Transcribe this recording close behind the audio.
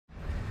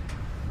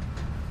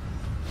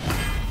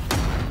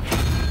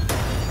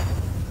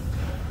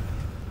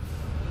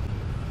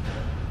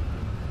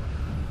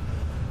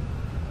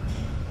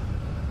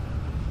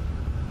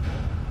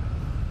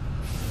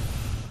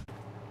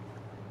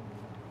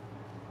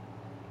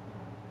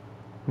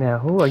Now,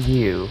 who are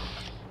you?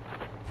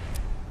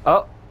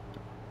 Oh!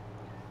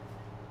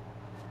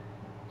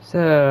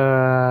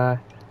 So,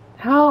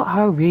 how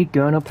are we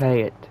gonna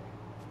play it?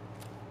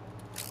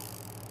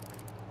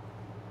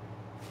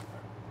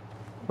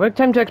 What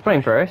time to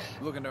explain first?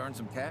 Looking to earn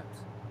some caps?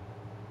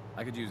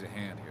 I could use a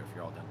hand here if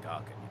you're all done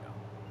gawking, you know.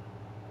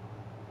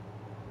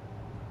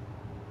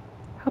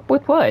 Help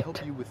with what?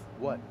 Help you with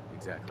what,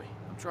 exactly?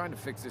 I'm trying to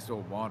fix this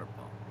old water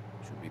pump.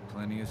 Should be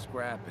plenty of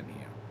scrap in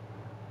here.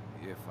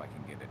 If I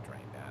can get it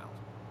drained out.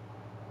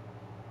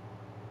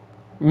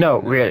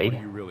 No, Now, really. What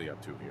are you really up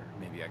to here?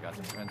 Maybe I got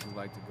some friends who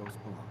like to go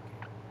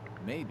spelunking.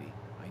 Maybe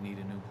I need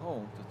a new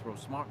hole to throw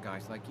smart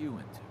guys like you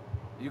into.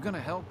 You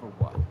gonna help or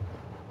what?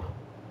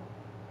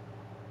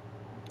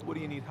 What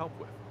do you need help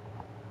with?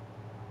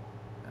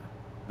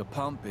 The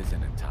pump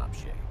isn't in top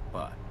shape,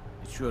 but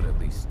it should at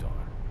least start.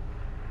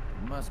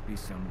 There must be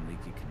some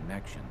leaky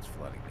connections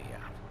flooding me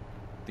out.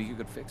 Think you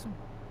could fix them?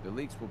 The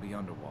leaks will be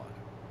underwater.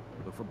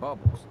 Look for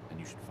bubbles, and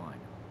you should find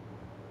them.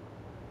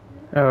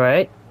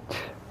 Alright.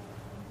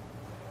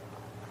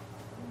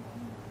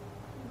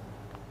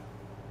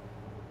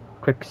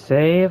 Quick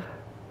save.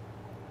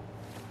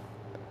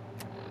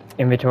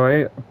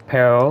 Inventory,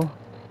 apparel.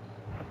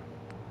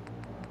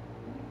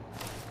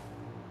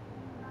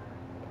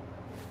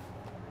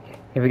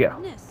 Here we go.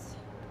 Goodness,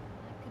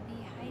 that could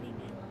be hiding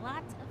a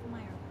lot of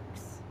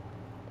fireworks.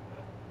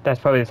 That's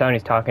probably the sound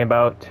he's talking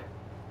about.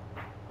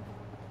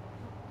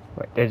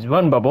 Wait, there's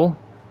one bubble.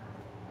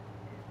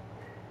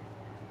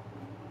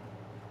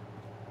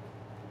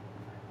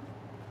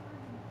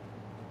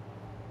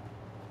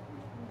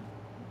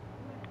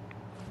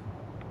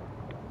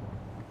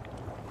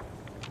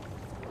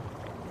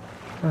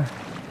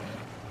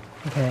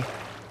 Okay.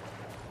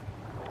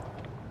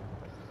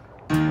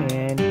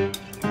 And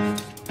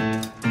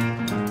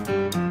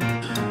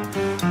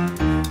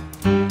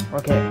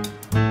okay.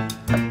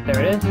 There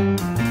it is.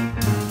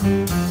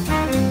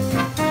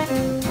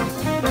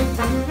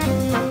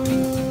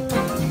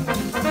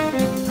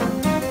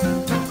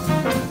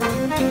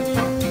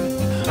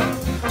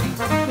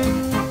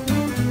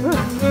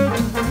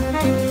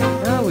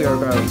 Now we are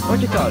going. What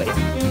you call it?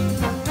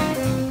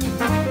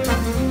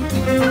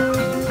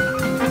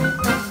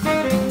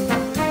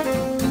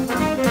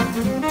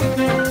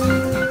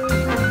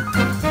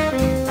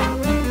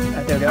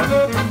 There we go.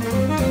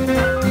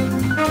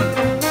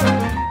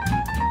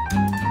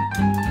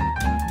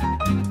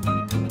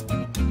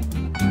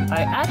 I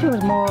actually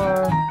was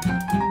more.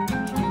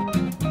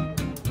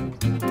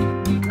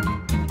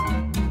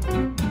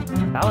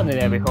 I wasn't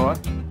there before.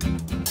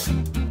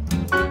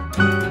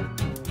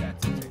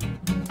 That's it.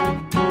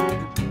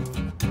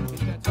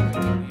 Get that straight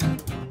on the other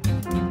one.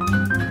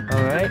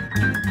 Alright.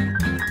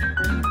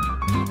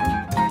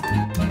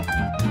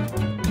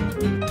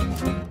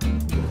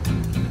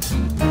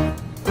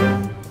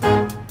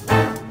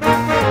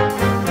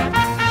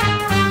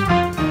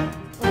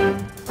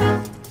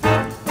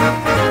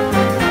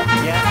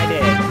 Yeah, I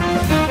did.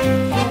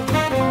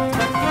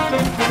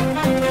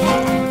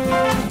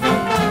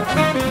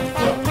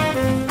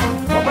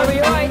 Oh, baby,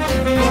 you're right.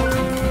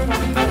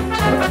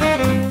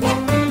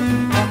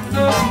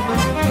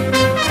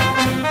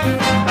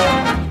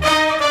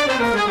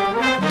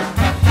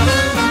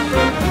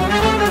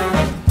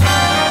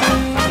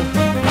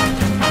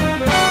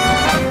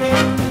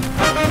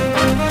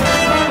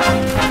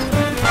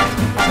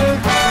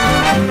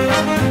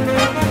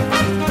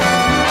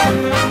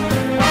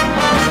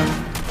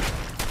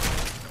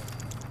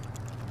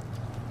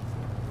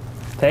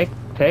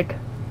 Take.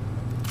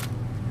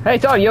 Hey,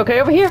 Todd, you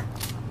okay over here?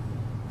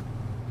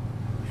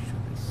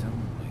 Should be some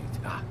way to...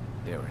 Ah,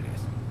 there it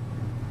is.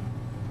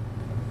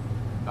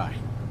 Hi.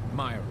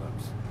 Meyer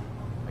looks.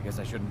 I guess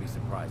I shouldn't be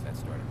surprised that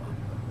started up.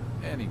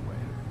 Anyway,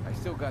 I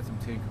still got some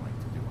tinkering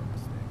to do on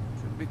this thing.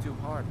 Shouldn't be too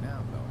hard now,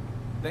 though.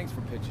 Thanks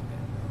for pitching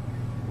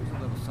in. Here's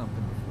a little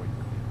something before you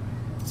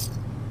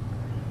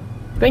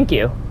clear. Thank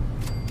you.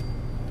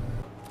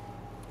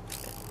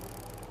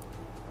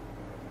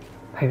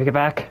 Hey, we get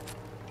back.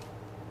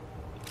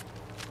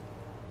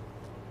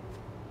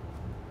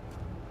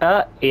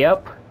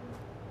 Yep.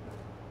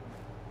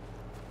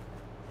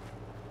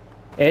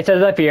 It's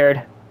as I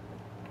feared.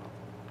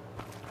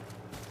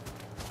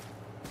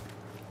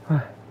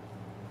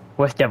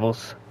 West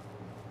Devils.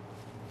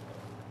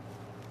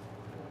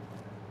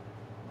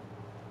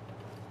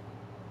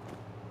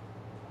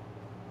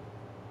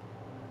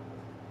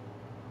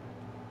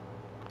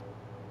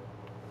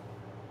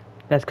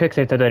 That's quick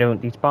save so they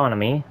don't despawn on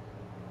me.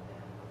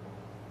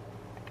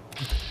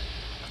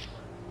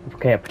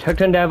 Okay,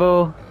 Protection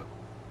Devil.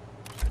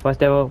 West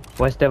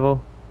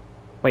Devil.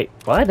 Wait,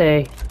 what are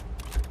they?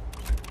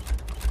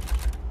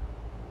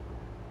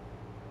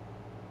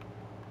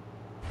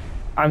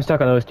 I'm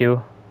stuck on those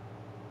two.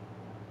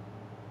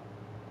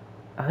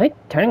 Are they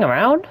turning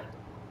around?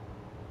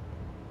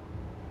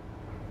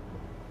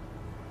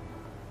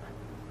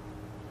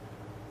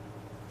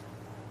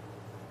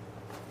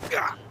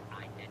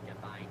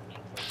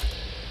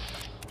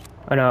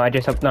 Oh no, I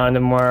just hope none of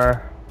them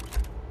were.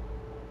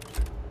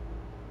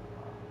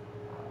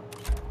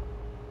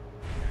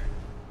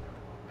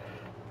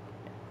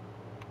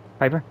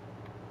 Piper.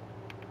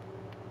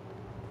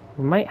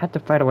 We might have to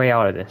fight a way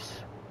out of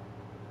this.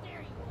 There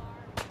you are.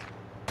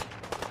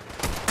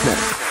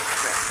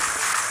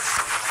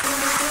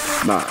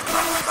 9.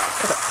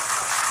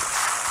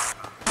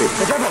 Be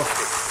careful!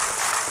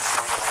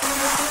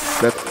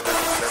 That's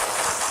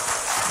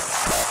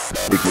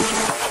ignition.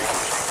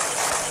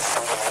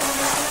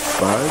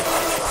 5,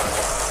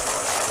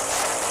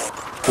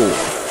 4,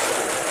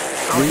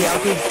 Ouchie,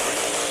 ouchie.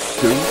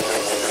 2,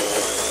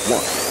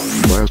 1.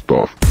 Blast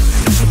off.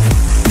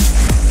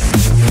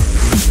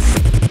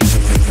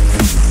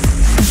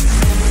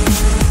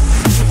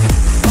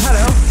 Oh,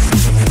 hello.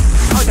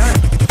 Oh, darn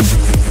it.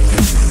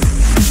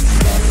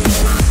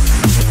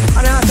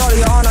 Oh, no, it's all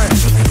your honor.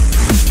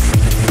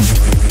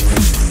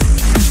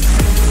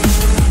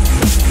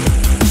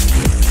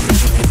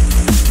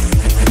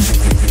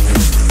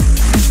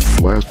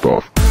 Blast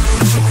off.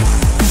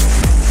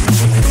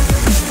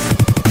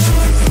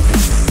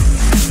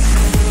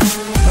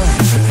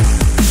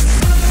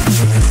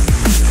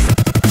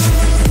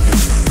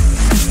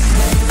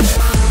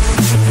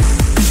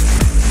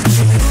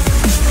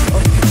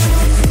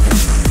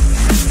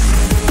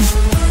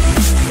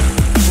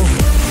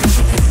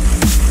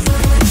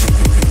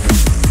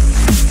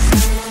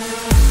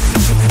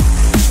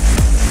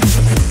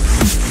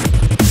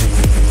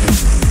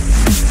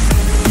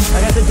 I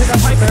got to pick up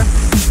Piper.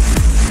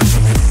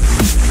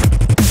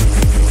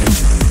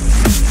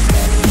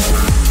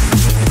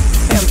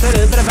 Hey, I'm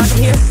sorry, a bit of back in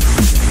here.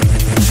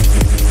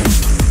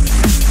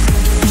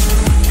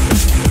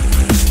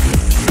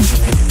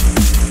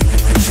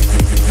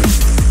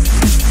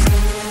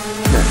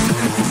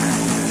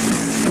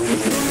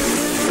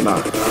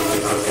 Nine.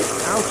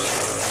 Ouch.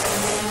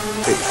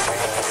 8.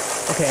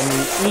 Okay, I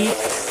need to eat.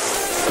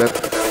 That's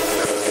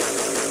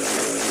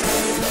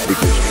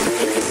ignition.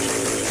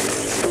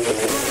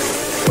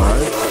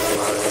 5,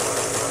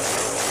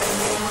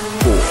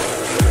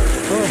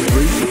 4,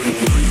 3,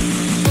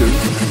 2,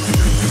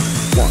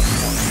 1.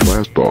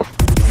 Blast off.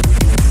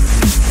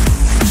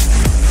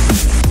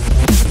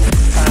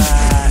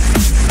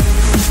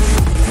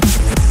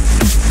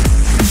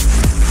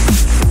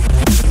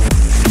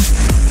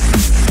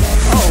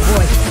 Oh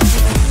boy.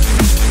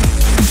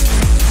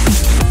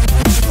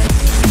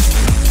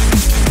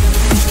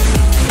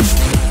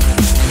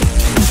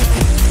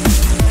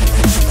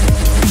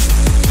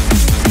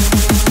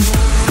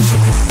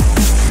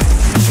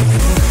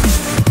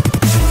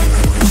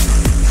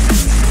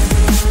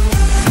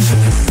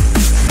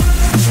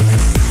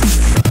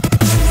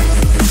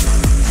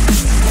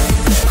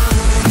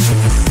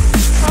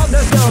 Oh,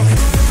 let's go.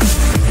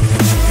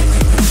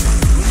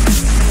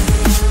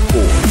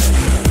 4,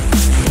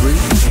 3,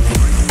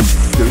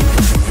 2,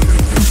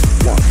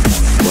 1.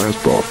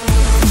 Blast off.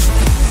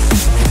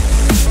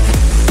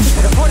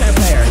 Like a Fortnite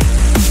player.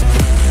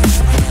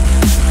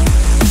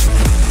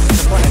 Like a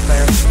Fortnite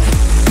player.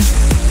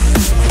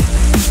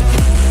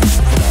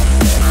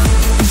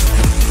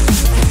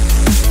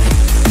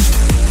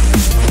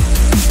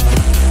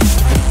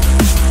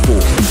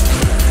 4,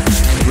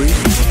 3,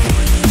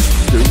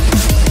 2,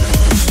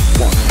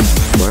 1.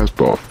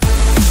 Blast off.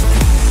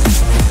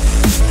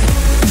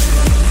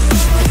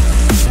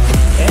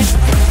 Eh?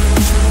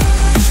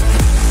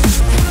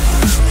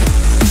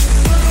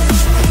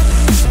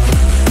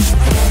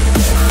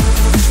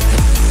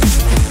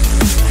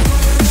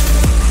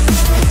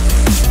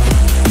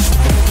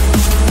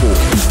 Four,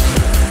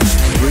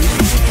 3,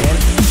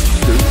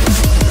 2,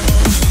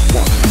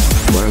 1.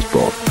 Blast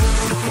off.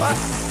 What?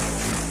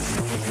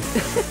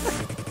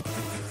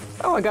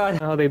 Oh my god.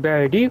 Oh, they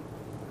buried you.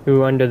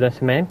 Who under the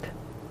cement?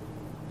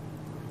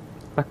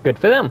 But good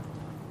for them.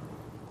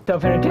 So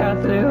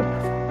fantastic.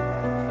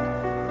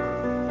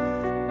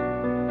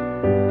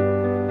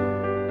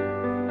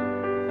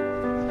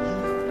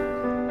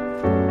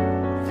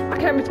 I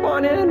can't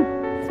respawn in.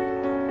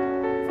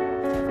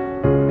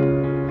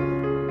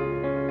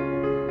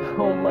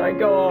 Oh my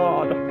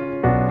god.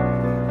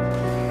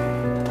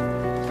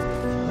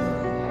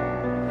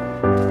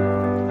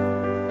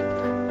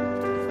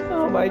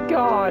 Oh my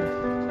god.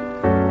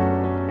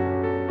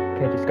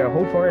 Okay, just gotta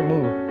hold for it and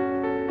move.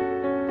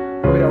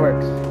 Hopefully that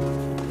works.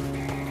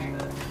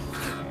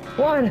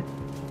 1.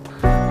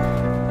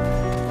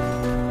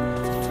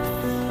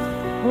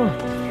 Oh.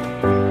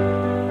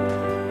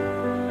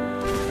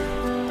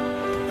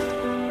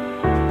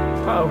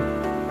 Uh-oh.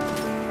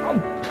 Oh.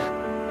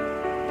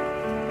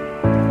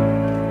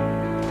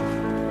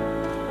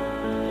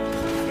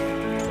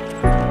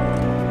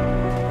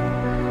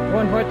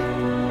 1 foot.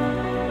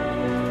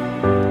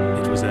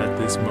 It was at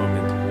this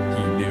moment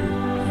he knew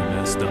he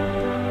messed up.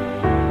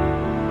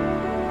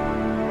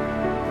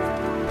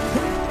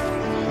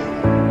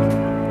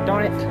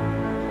 Darn it.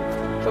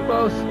 So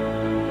close.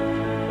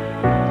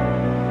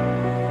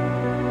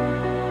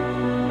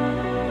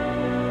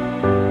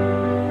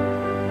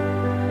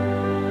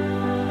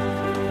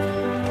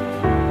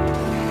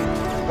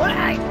 What?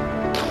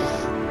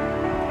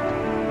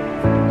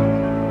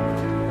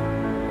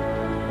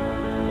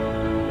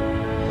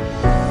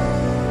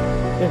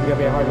 This is gonna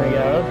be a hard one to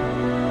get out of.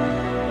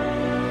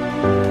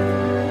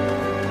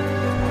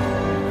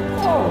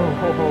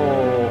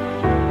 Oh.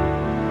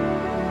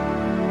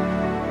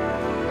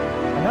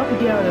 And how to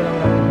get out of the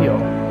hill?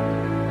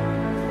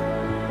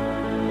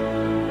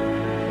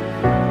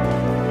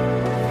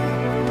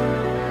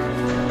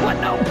 What?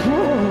 No!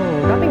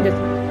 Nothing just...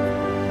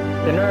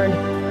 The nerd.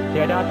 The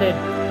adopted.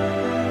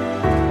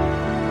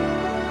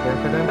 They're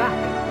going back.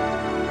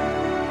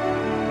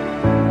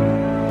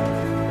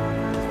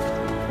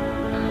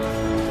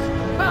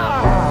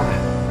 Ah!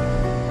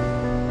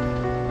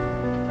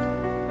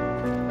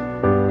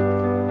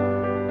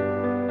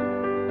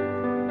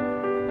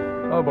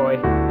 Oh boy.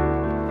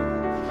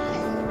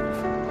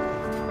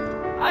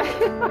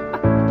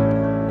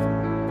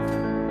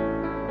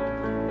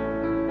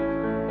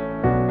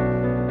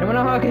 I don't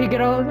know how can you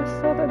get all of this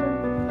stuff.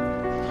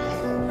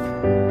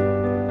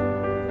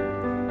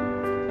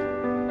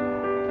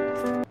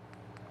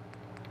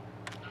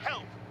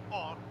 Help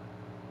or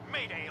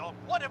Mayday or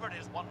whatever it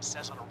is one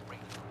says on a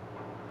radio.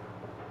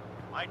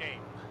 My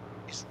name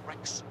is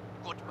Rex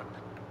Goodman.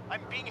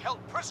 I'm being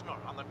held prisoner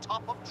on the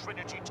top of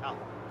Trinity Tower.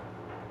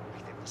 I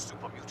think the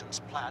super mutants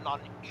plan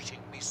on eating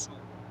me soon.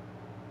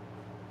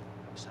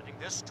 I'm setting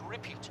this to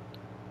repeat.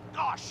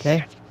 Oh,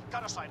 shit!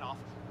 Gotta sign off.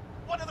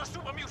 One of the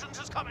super mutants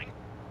is coming.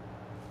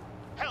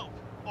 Help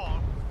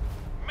or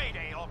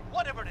Mayday or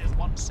whatever it is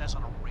one says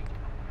on a radio.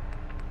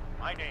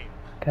 My name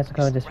Guys,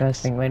 go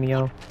distressing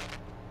radio.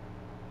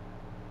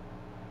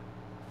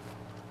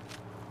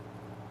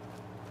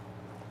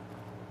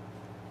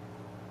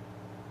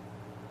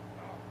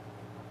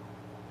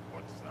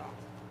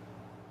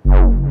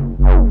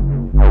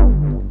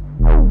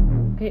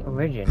 Okay,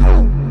 origin.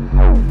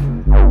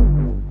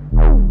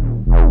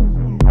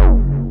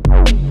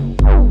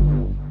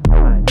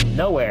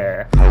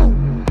 Nowhere.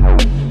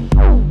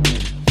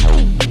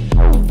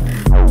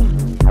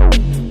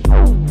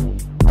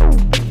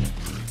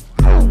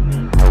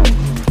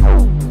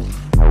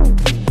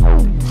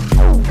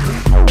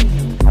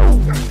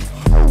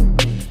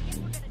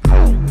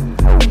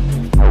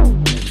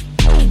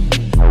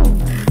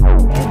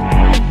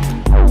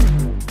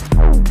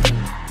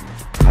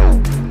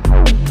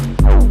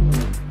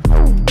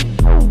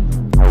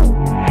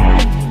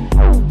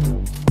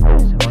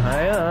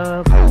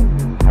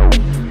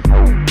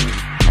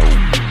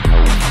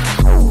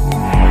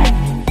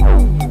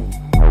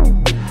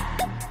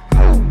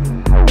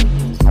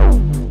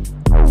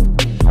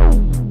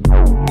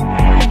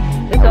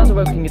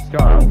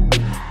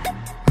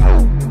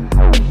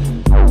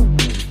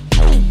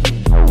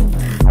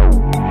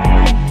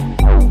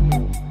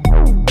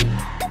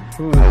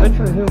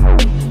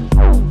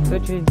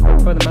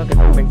 For the mark of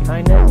human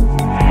kindness.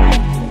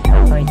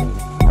 Can't find it.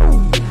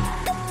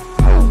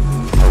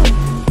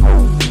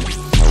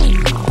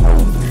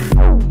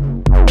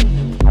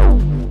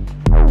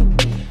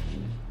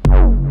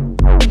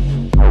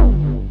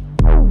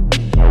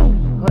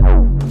 What?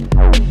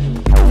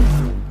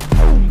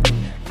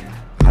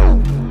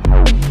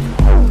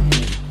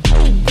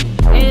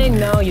 And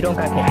no, you don't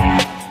got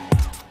hit.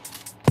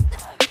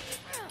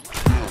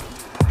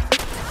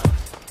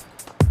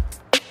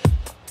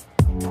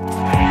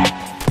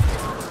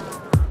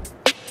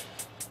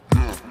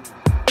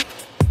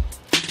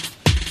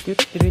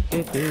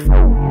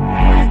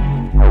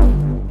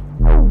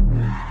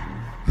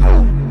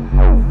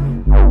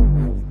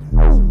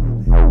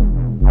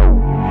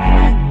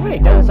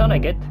 Wait, doesn't sound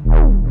like it.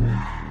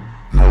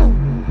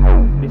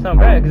 You sound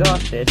very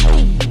exhausted.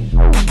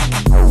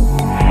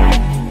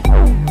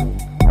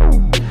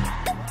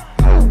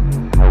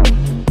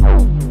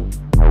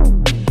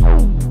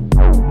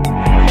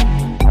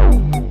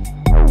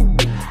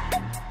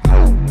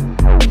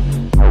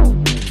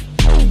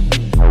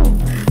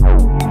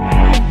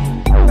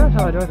 That's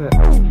how I do it.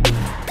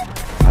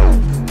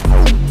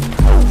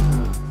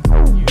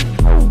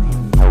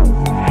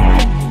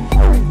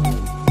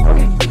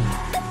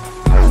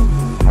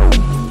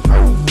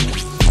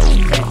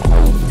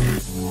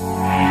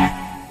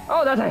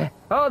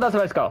 Oh, that's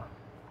where let's go.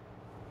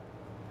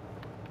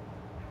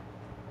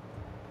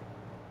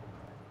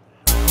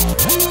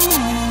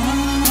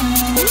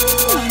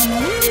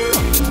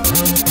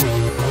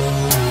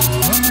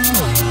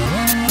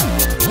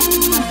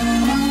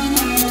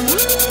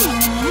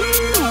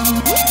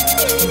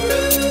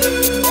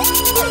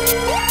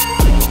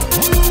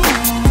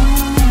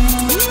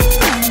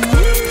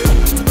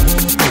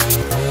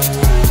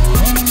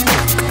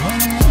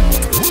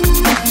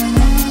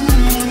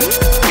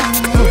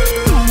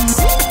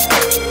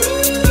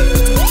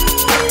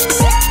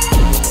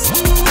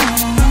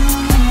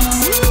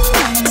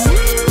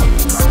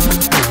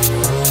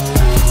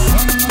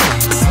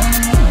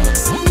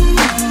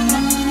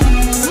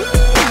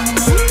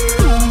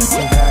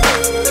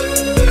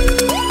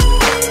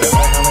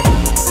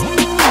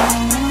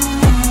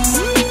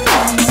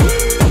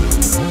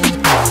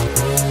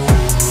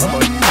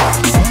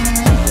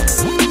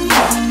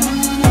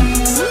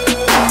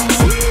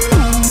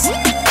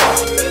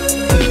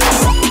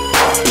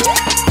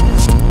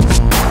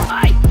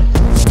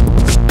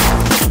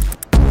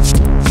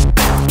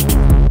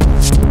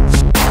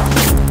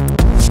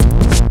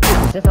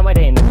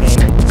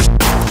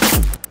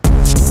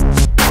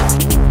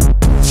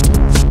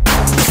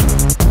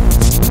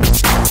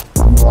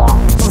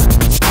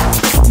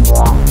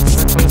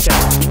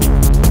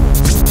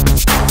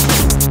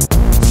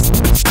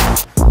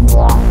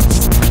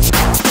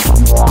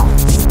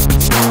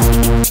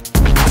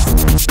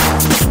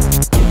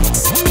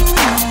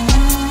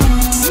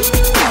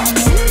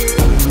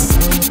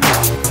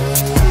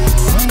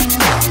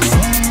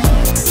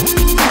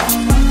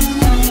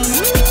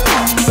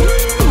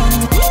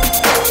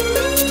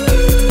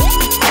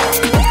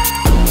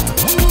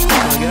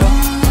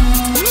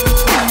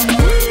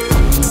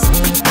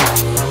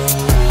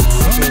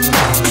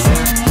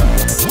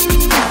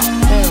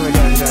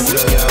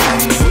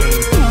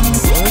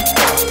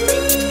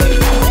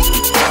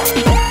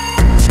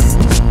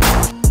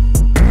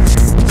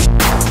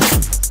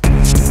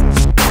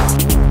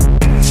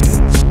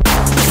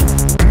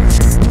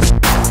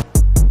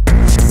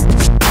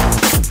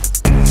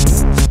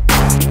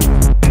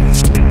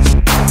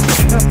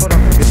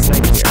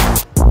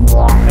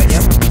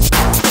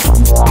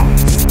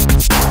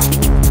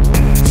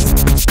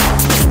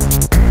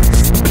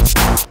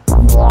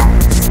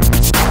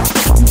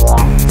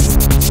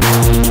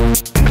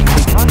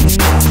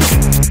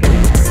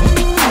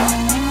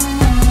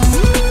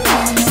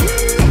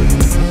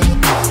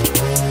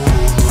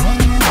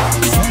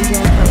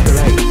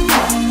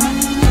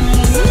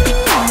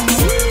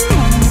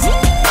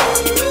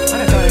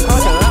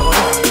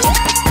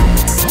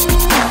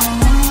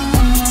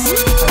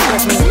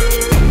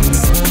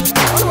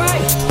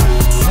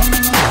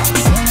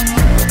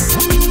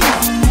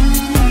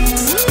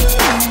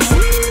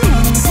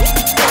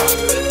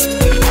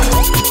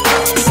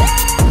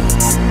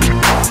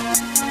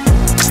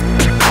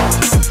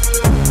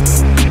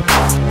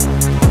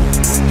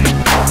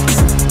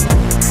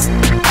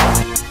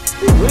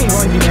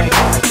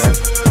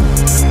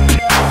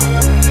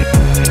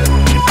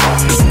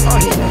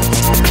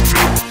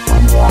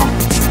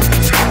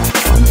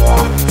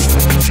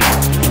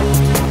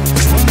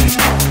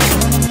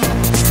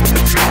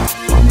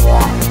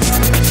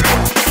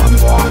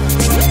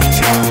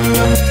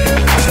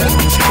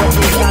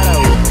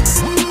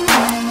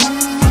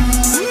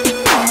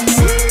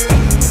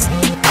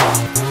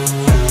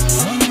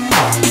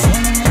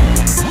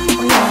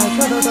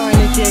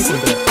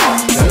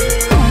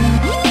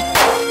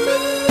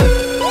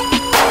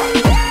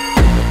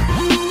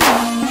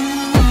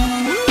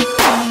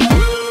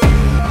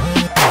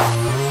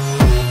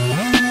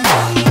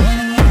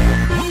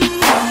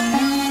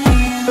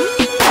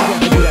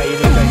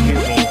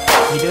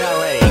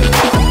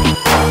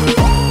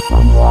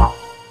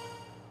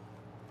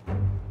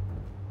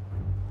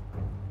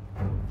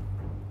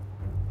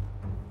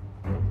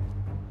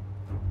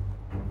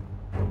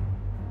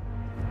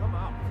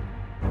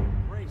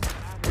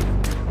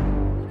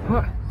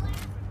 Huh.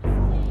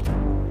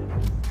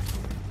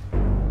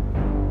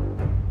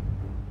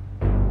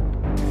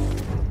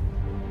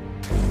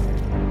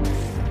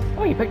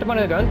 Oh, you picked up one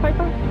of the guns,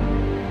 Piper?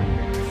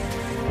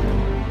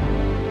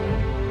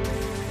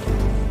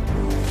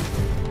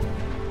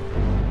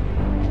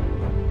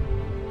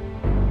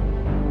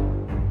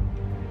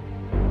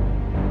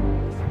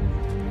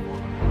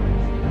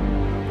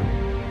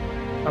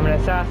 I'm an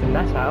assassin,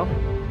 that's how.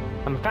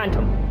 I'm a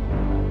phantom.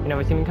 You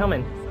never see me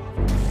coming.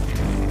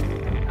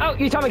 Oh,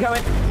 you saw me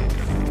coming!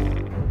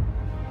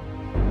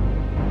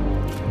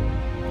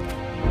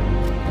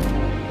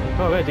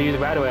 Oh, good, to use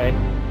it right away.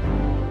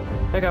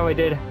 Look how we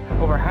did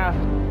over half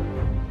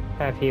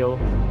heal.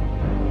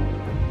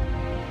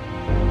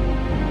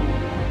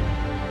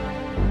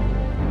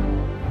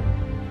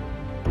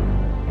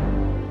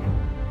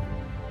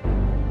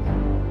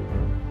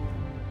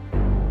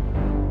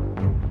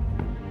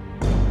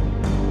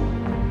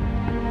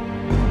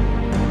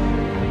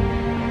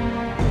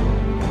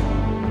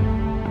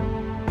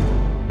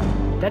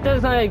 That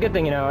does not a good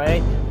thing, you know,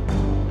 right?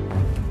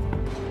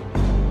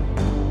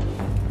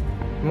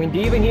 I mean, do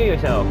you even hear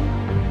yourself?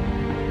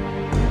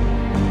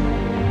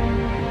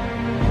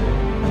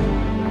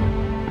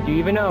 Do you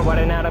even know what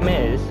an atom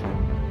is?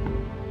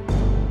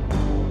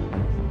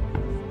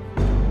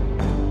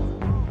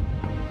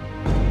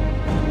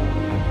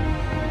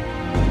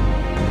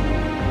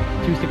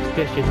 Too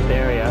superstitious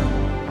area.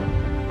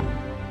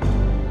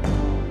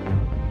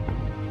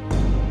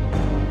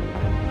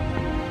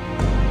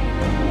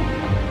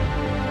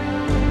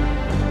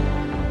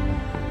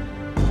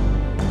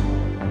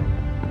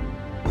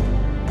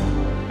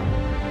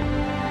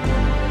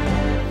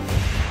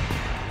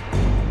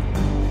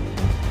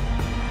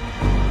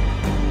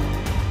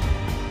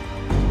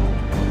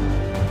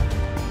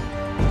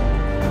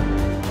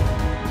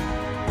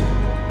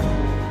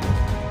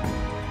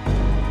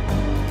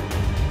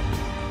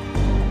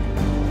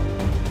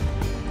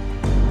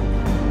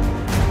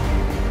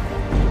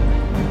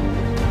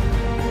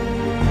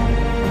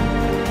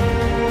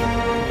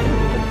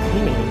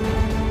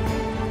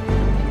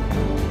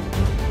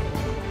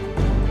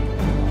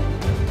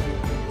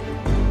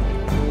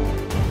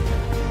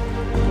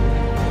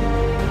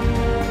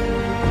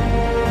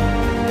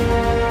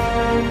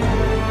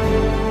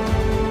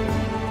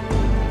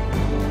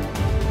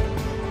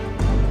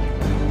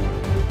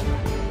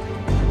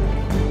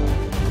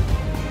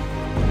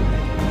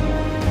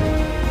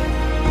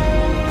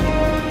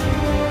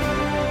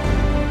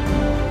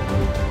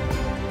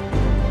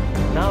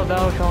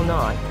 Thou shalt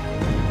not.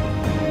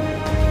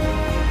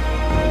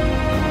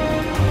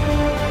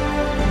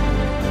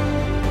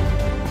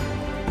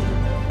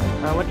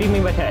 What do you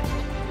mean by test?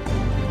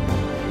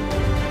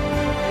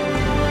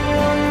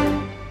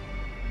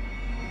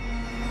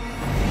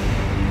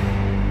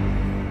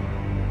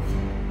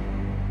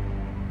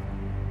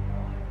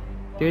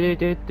 Do do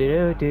do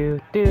do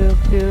do do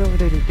do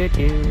do do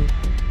do.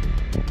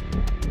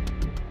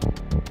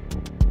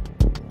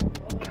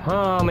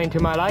 Come into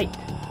my light.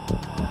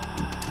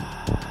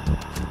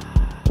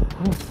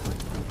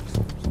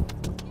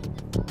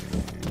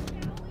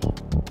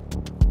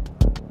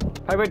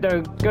 I bet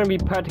they're gonna be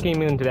practically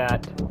immune to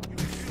that.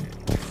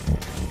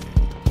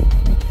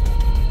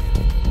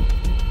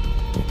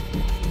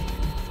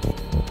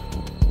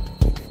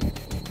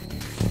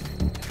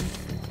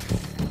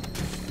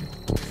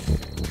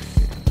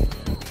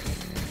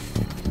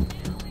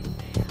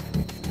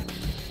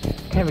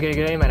 Can't get a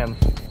good aim at him.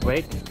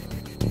 Wait.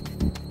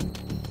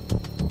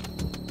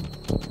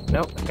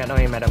 Nope, got no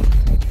aim at him.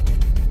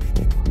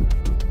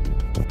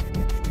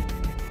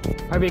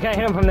 Probably can't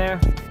hit him from there.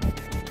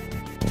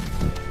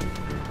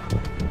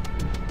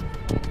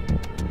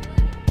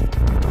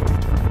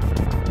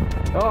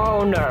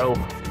 Oh no!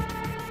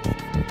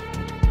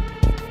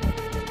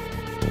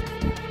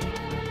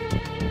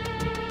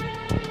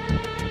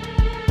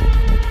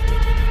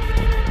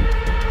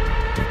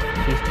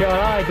 She's still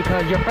alive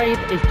because your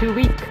faith is too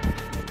weak.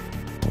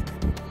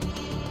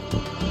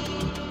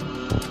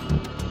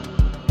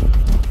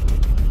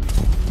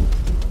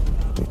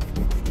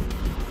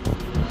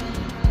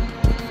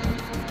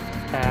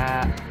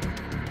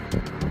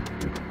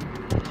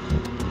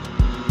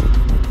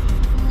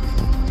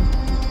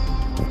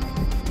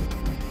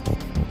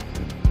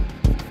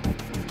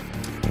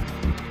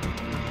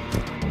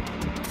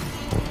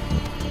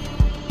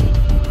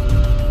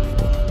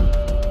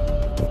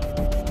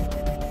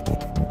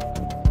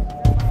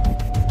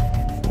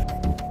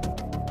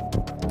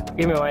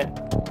 Give me one.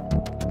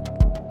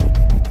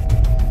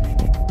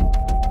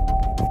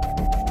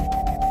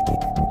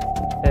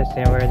 Let's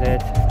see, where is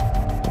it?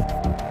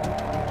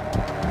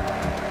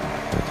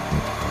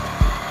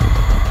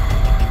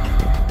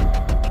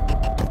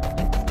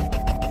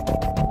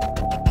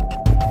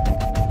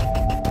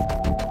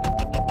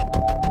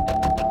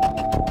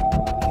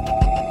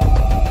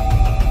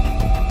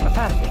 I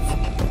passed it.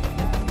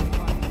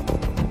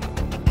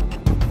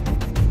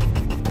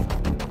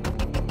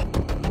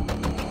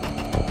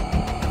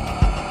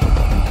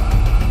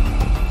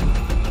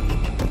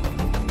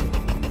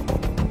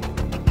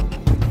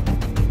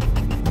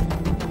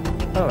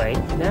 Alright,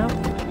 now.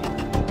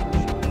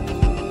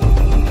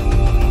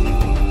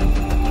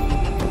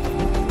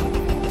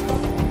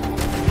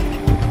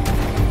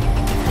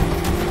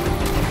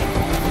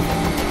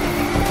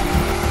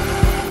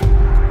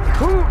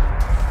 Whew.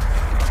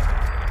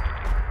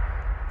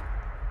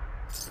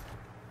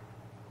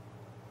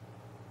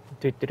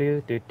 Do do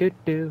do do do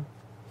do.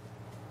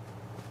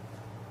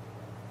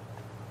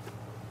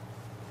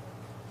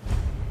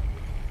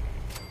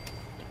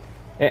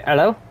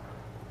 Hello?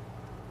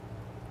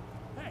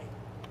 Hey,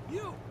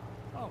 you!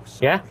 Oh,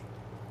 sorry. Yeah?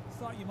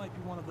 Thought you might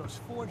be one of those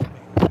forge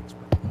maniacs,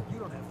 but you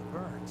don't have the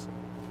burns.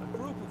 A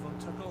group of them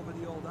took over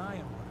the old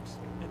ironworks,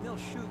 and they'll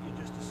shoot you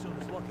just as soon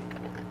as looking.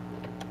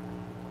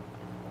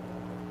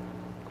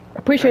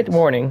 Appreciate the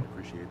warning.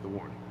 Appreciate the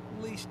warning.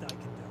 Least I can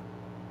do.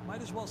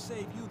 Might as well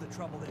save you the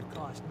trouble they've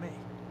caused me.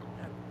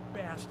 That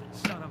bastard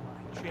son of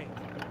mine, Jake,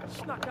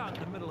 snuck out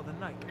in the middle of the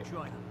night to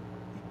join him.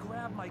 He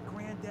grabbed my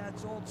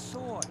granddad's old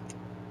sword.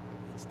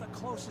 It's the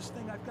closest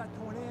thing I've got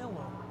to an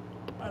heirloom.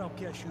 I don't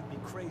guess you'd be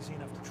crazy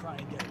enough to try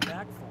and get it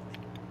back for me.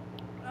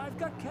 I've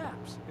got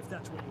caps, if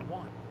that's what you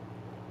want.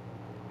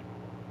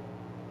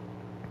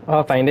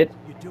 I'll find it.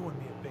 You're doing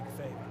me a big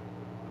favor,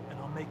 and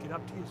I'll make it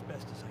up to you as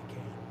best as I can.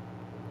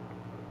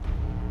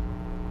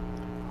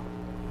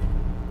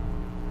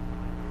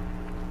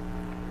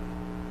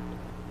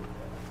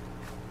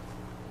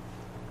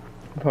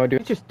 Oh,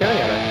 dude, just staring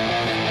at us.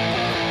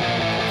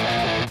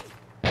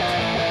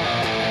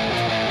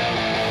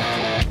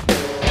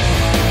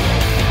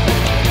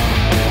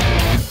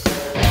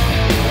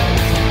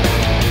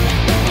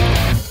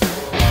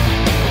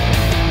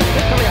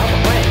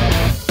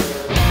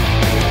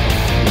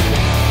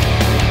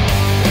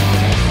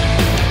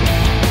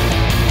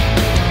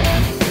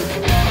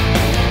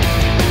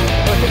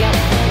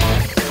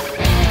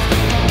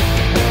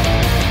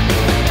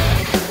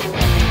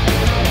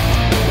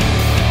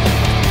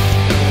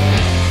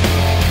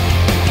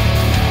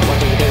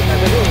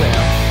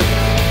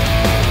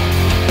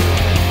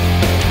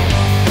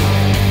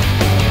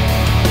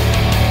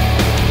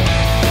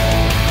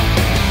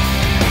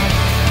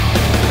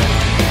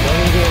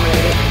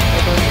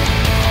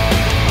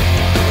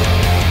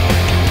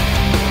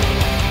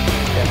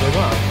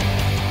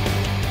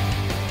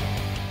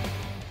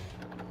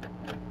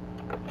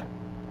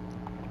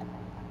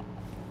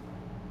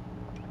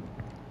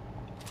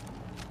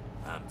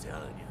 I'm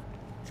telling you,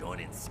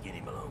 joining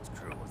Skinny Malone's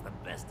crew was the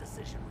best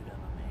decision we've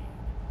ever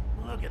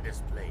made. Look at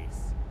this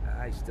place.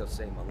 I still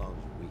say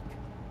Malone's weak.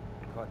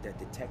 Caught that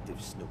detective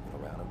snooping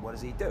around him. What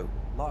does he do?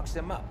 Locks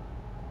him up.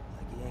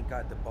 Like he ain't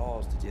got the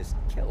balls to just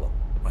kill him.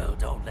 Well,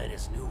 don't let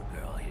his new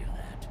girl hear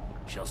that.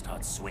 She'll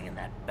start swinging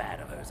that bat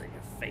of hers at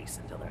your face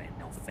until there ain't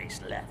no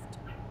face left.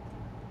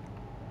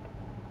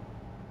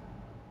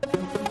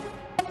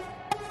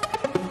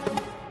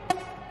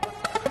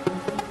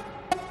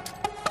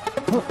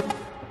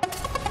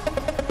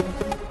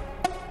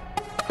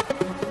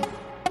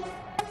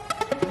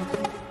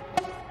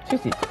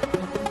 Seriously,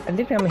 I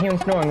think I'm hearing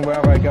snoring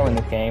wherever I go in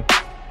this game.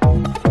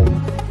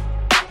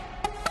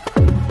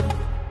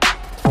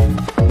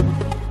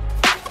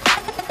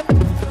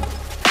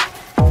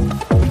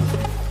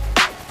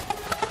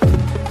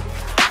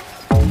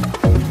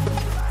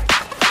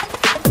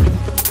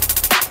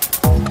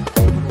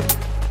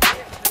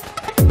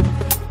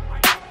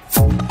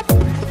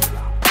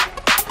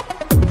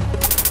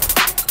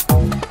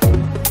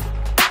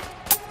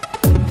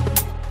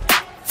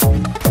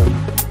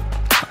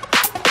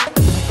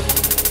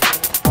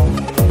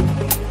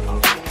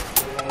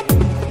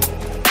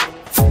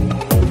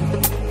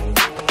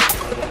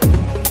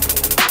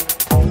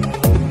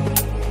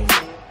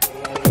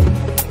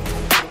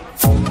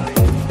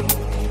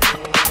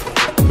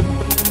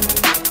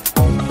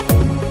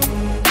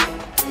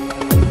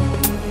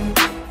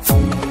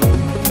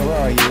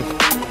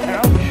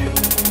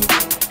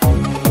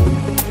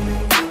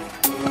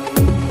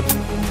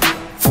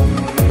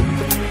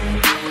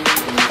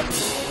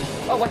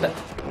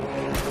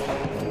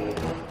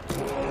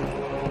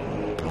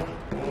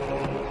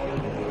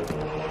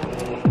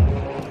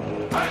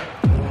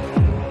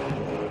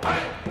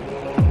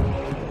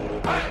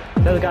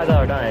 Those guys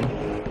are dying.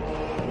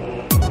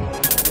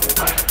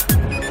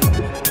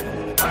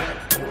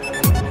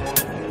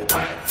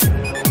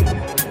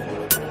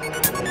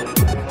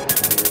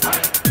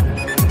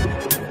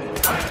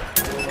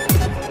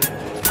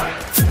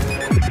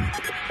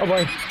 Oh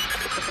boy.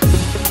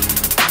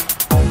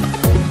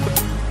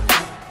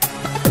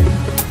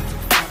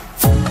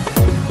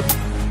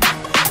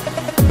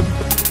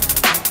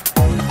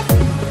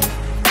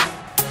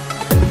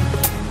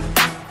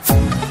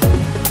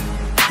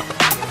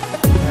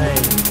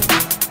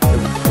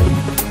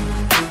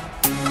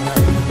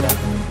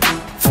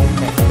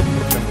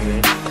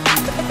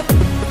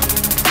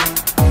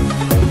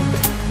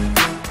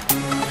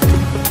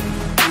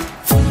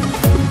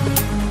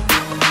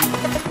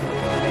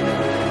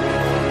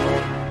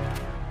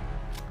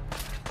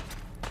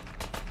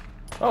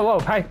 Oh, whoa,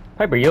 hi,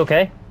 Piper, you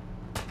okay?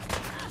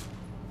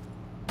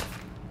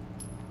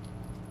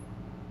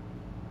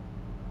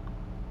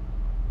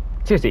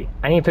 Seriously,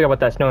 I need to figure out what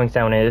that snowing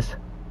sound is. Is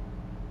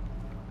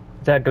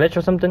that a glitch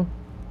or something?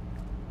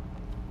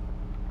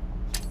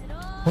 Is it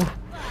all fun?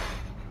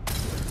 This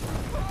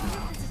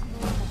is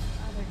normal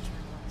for other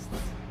journalists.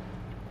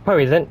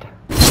 Probably isn't.